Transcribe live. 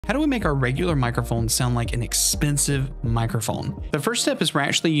How do we make our regular microphone sound like an expensive microphone? The first step is we're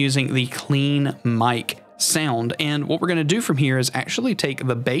actually using the clean mic sound, and what we're going to do from here is actually take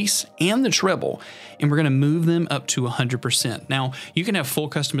the bass and the treble and we're going to move them up to 100%. Now you can have full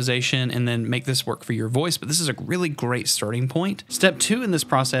customization and then make this work for your voice, but this is a really great starting point. Step 2 in this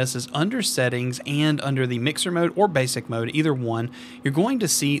process is under settings and under the mixer mode or basic mode, either one, you're going to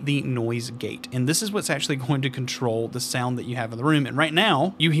see the noise gate, and this is what's actually going to control the sound that you have in the room. And right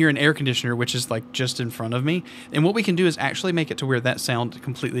now you hear an air conditioner which is like just in front of me, and what we can do is actually make it to where that sound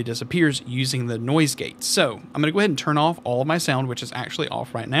completely disappears using the noise gate. So I'm going to go ahead and turn off all of my sound, which is actually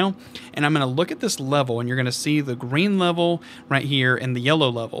off right now. And I'm going to look at this level, and you're going to see the green level right here and the yellow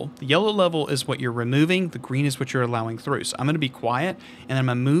level. The yellow level is what you're removing. The green is what you're allowing through. So I'm going to be quiet, and I'm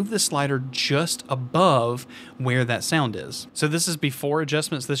going to move the slider just above where that sound is. So this is before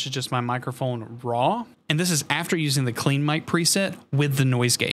adjustments. This is just my microphone raw. And this is after using the clean mic preset with the noise gate.